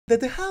大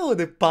家好，我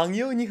的朋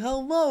友，你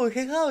好吗？我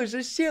很好，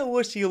谢谢，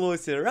我是罗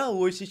斯，让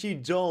我学习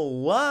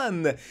中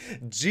文。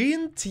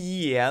今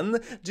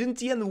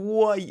天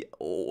我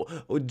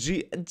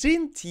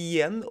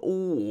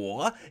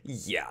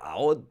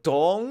要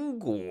通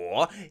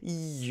过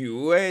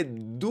阅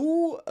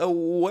读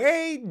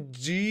维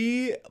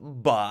基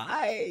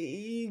百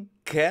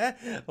科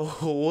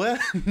文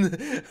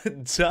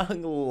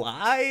章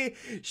来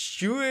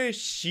学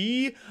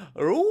习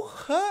如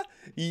何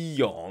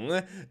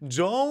用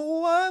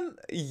中文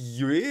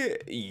阅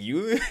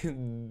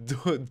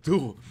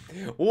读。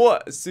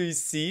我学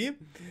习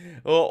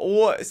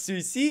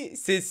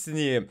谢谢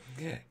你。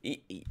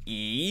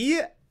一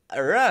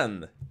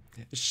人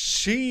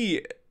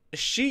是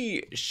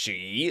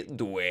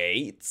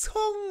对从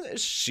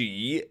事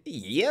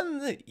演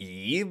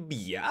艺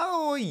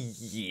表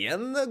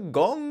演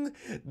工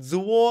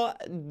作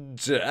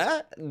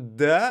者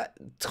的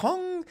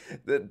同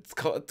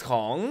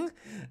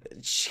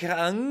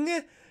情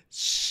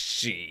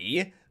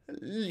是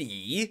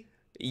利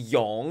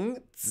用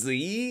自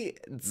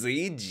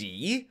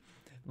己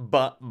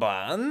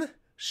本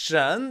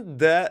身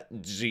的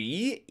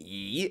记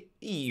忆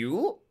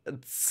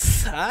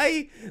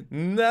才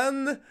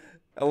能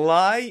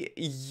来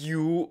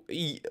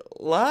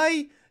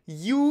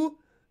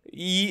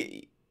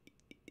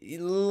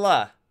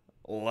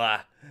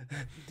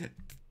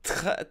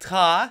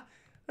他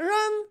人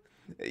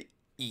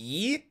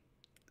一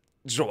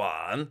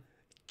转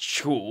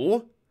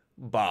出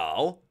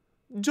宝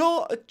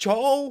就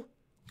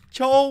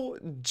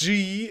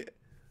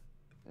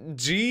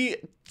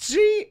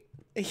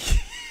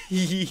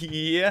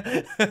也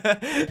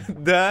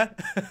的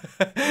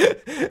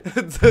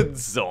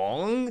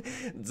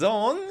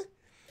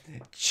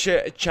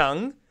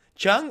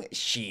呈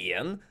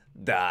现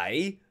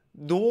带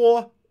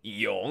多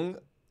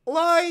用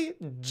来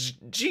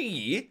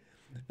记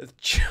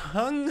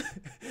成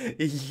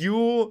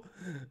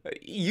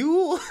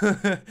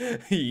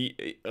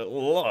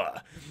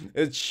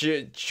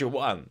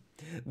全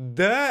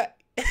的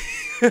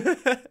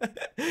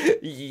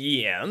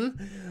演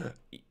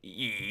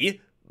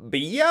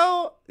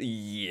表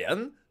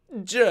演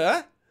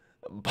者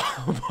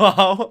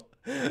包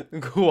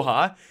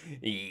括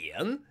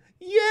演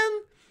员、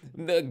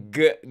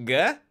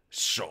歌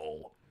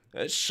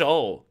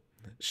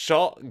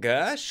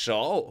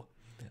手、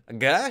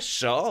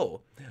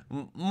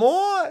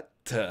模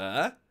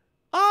特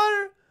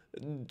儿、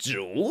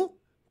主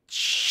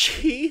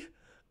持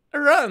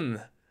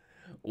人、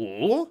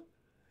舞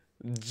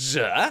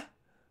者、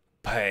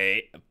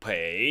配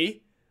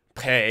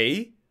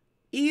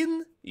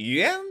音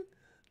员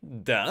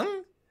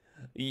等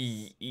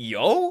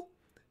有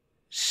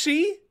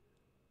喜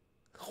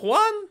欢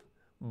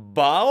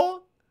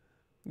包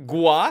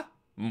括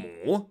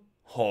幕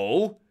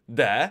后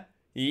的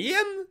演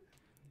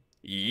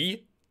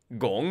艺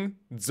工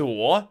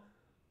作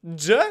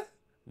者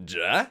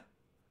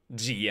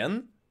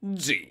兼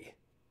职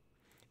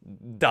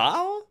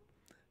导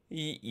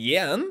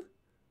演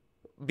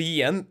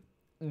编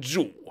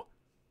剧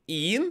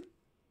音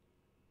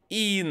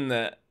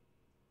乐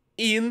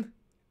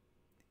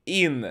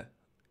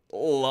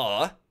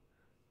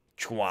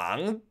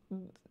创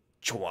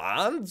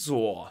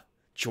作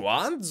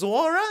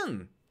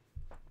人、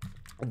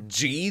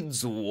制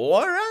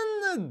作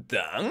人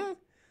等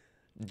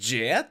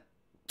街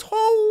头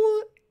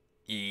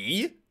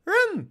艺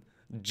人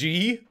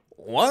及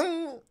网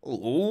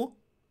络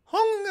红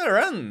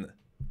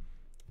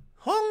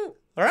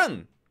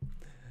人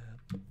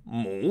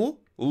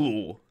目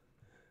录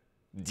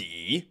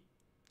地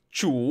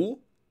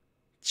出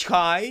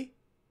差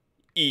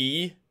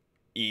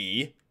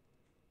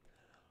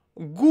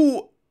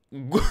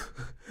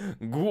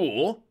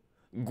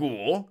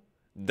古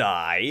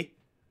代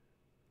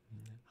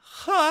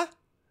和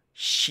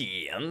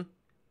现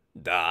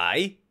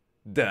代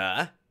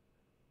的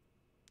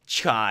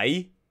差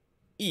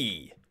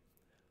异，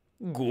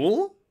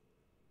古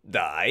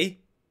代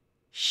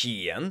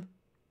现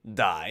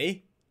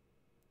代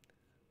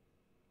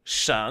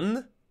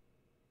常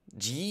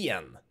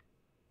见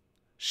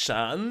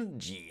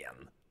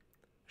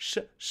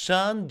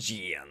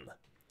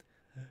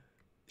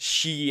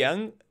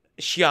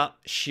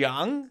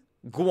相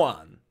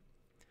关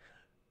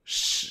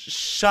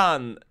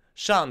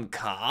参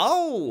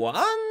考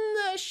完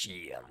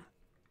现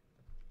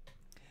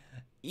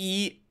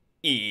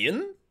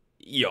引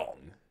用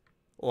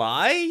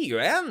来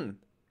源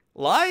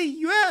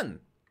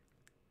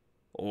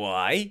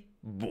外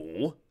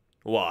部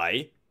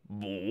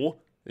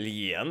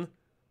连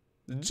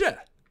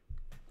着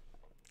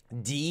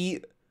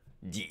地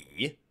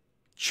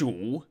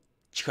出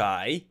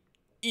差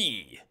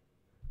异，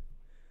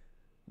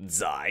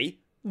在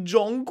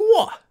中国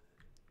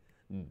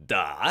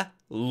大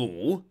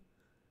陆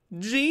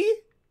职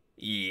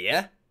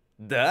业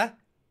的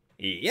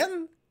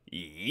演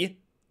艺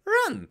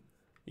人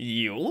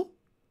有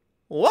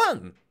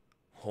文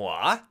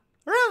化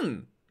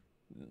人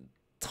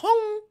同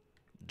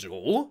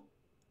中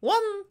文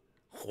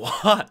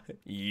化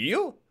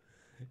有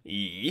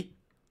一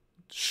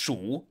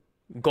属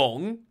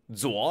工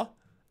作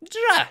者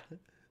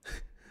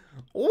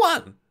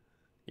1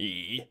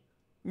以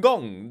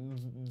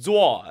工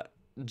作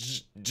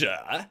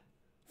者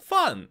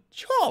范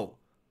畴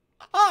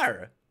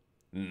2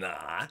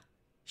那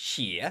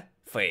些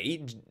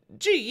非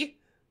职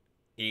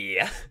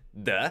业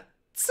的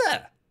词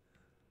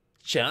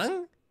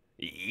成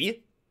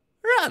一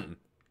人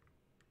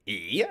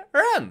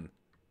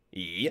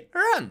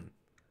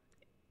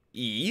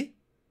一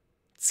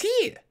起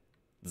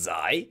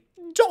在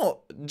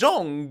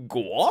中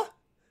国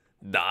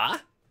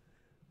的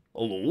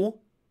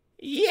路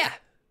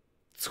也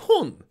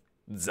存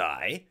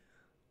在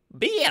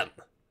变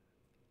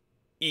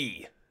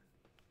异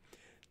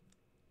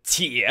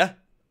特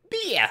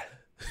别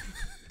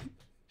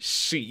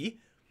是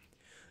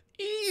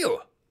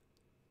有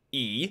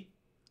艺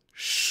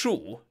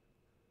术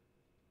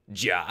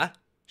家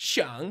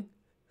上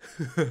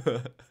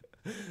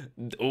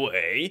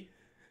对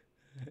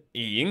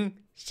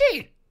应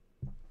性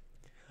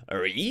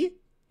而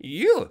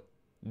有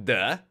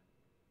的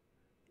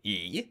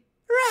艺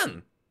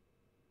人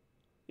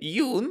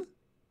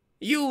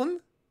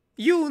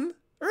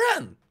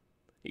人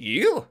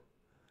有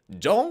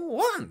中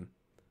文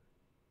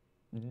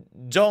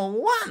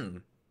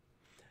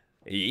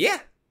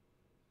也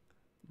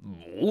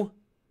不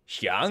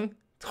相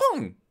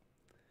同，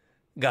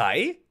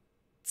该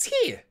词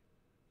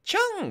常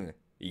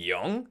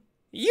用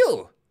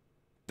有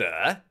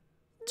的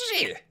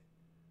字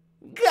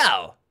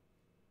高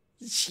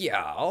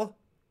小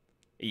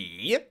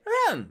艺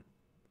人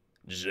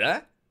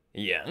这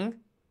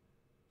样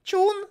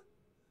中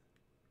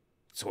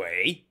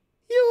最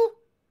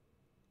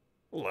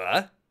有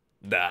了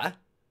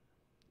的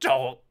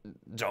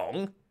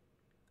中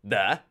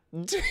的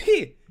职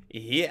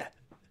业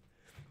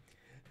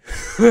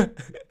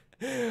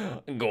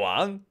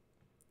光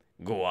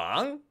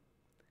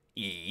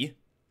一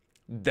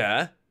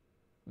的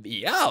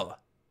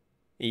表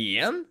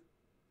演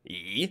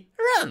艺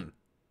人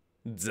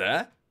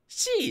这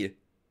是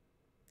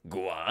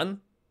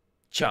光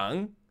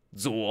唱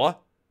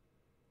作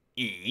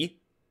一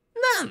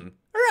男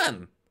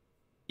人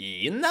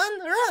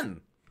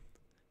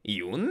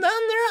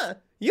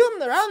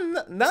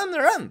男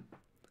人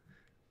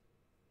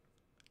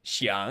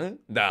相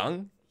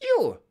当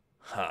有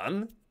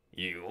很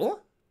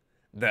有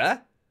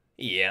的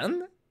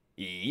演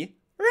艺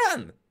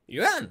人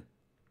员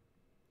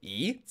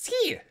一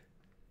起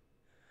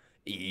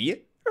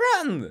艺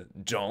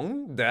人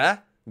中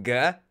的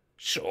歌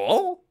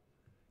手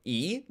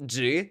一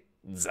直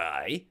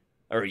在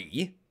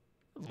日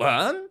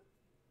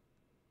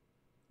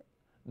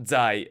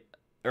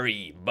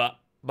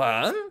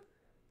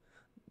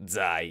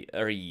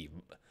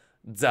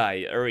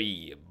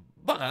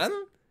本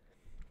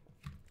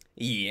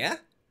也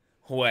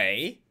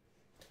会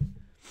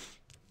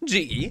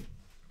这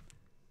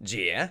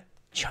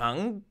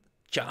唱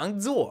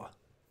作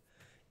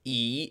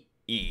艺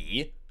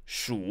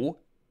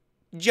术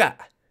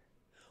家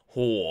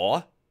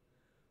或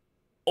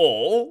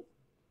偶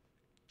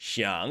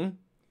像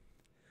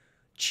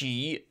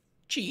其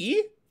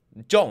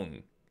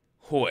中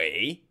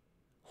会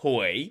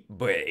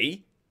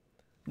被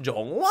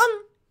中文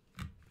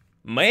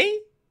媒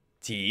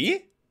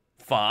体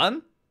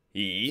翻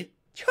译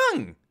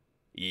成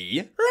艺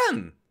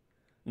人，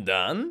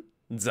但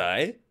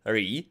在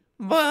日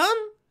本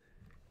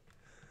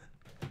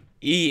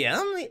演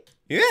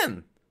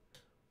员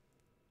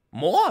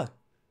没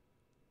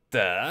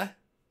得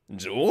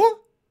主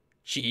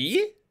持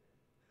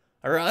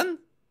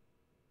人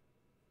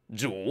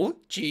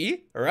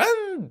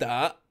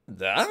的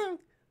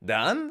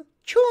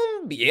群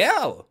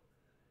表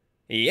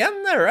演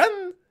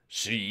人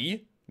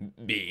是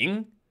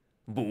并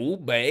不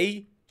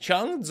被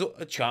唱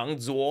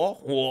作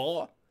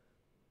或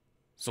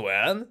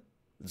算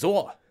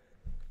作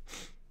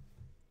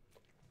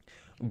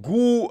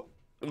古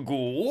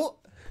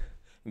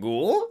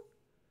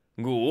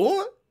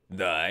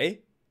代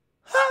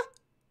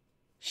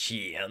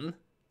现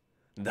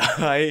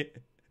代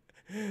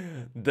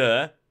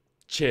的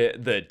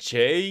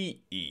介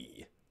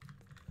意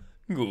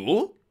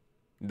古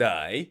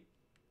代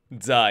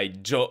在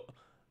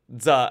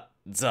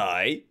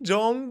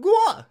中国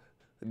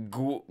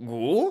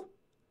古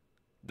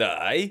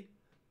代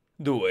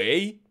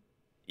对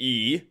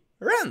艺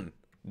人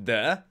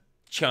的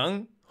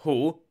称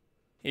呼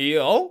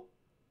有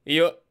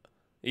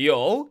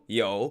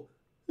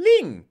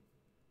令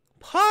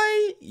牌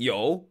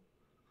有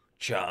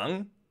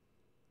长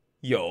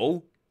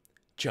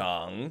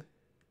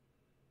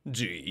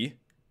举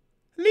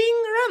令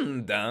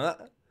人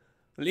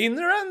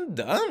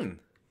等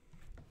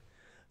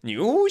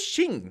牛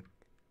性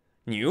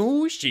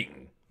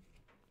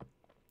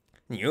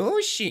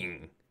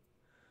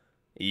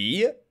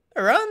艺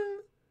人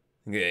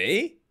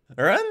给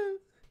人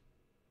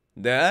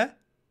的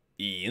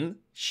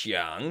印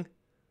象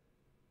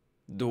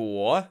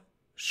多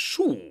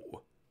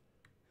数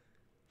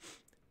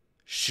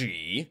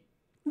是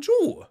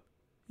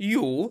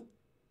有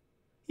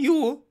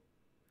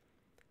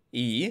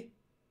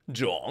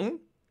中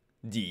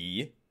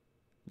的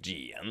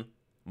见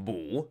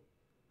不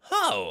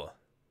好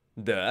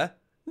的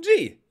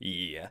职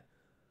业，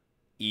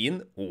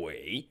因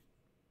为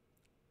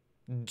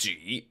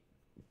这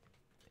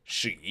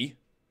是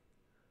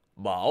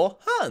包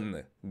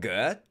含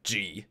个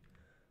职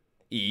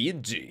以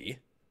及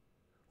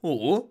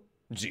物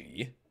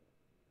质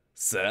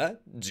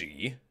设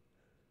计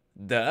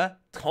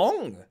的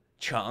通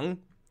常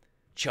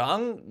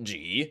强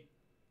制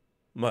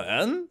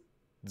们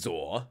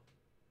做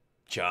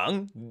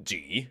强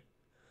制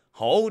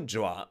后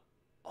转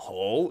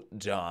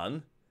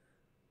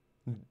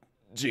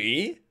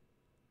职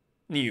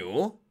女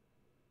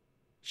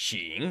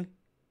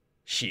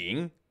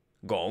性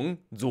工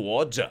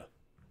作者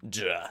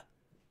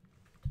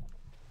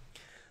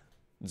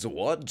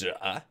作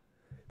者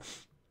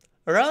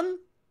然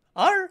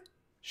而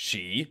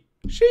是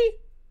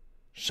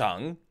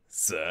上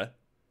司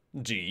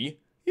职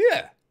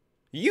业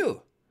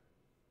有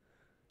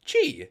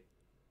其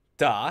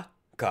他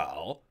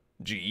高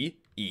职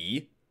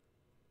以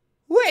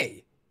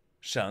为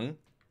生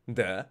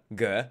的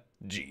个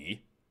职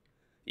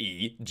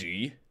以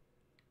及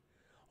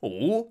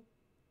无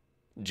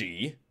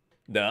职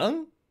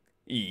等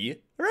一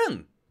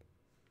人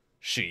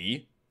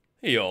是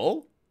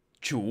有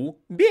区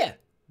别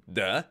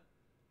的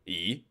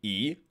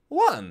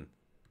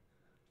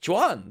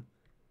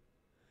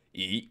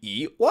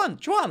完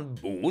全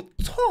不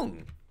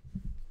同，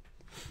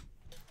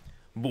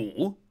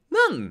不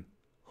能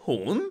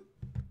混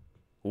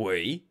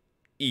为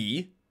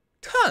一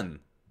谈。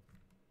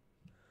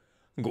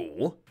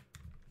古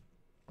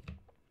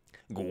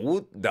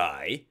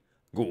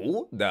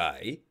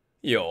代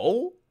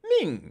有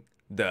名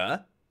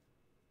的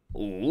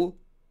物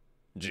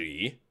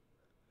质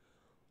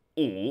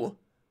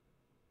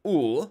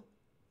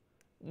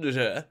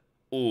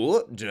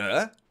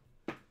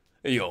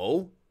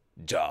有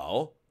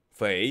照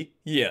肺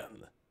炎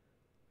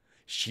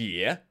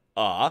血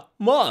压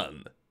慢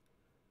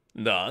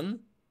但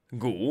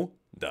古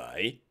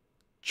代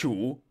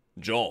初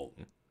中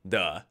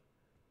的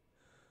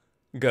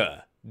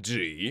个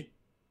职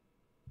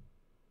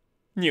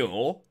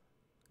牛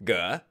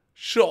个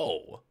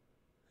手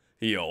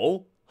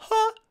有哈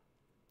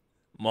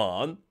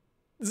man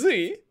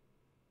子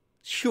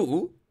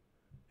出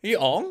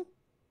用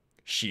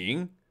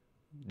心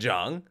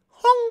张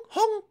轰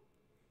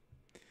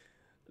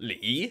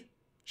里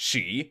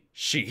是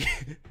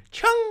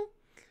长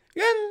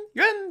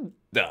远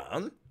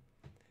的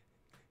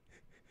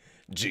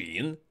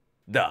近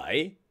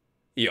代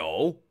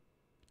有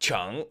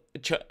长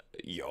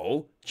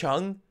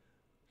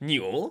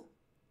牛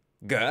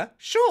个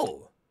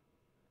手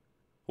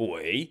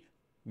为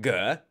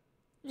个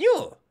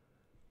牛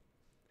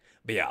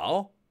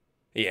表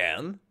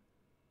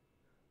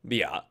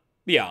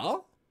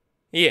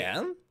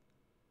演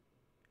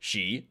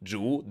是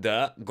主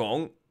的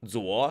工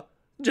作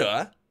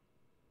者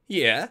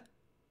也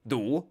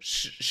都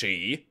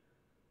是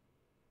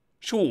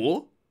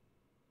属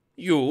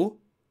有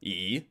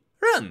一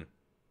人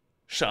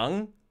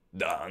上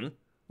当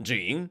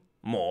今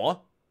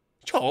末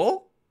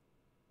出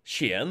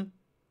现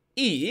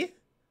一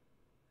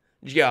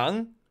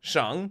将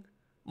上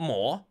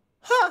末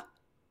哈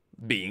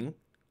并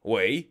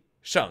为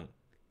上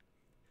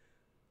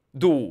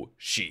都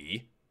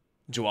是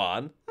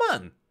专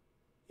门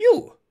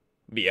有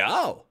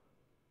表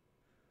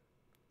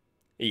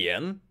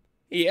演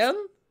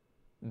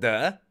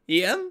的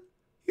演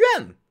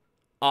员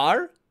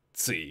二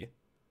次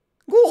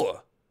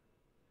过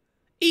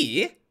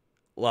一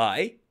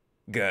来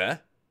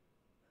个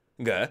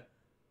的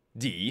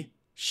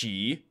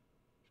是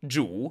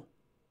主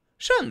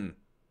神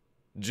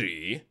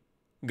这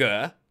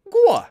个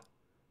过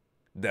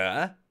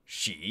的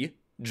是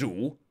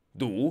主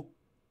都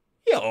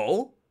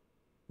有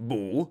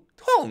不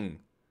同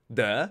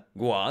的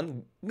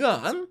观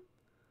感，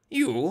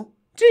有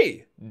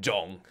这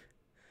种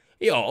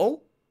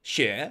有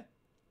些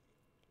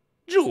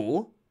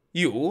主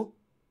有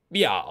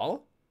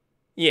表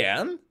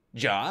演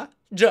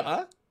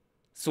着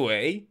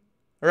虽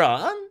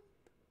然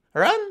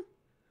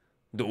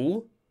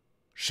都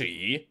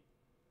是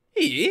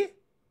以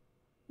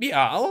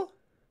表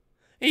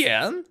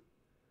演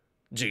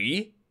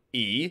只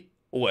以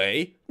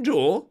为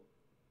主，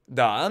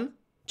但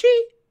这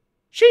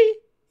是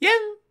严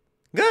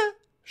格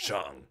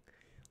上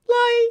来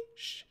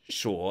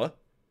说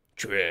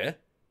却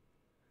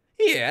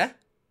也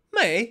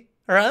没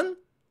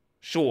人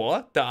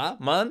说他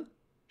们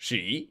是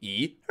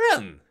一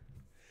人。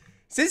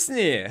谢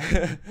谢你，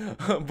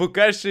不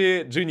愧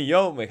是祝你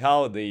有美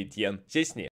好的一天，谢谢你。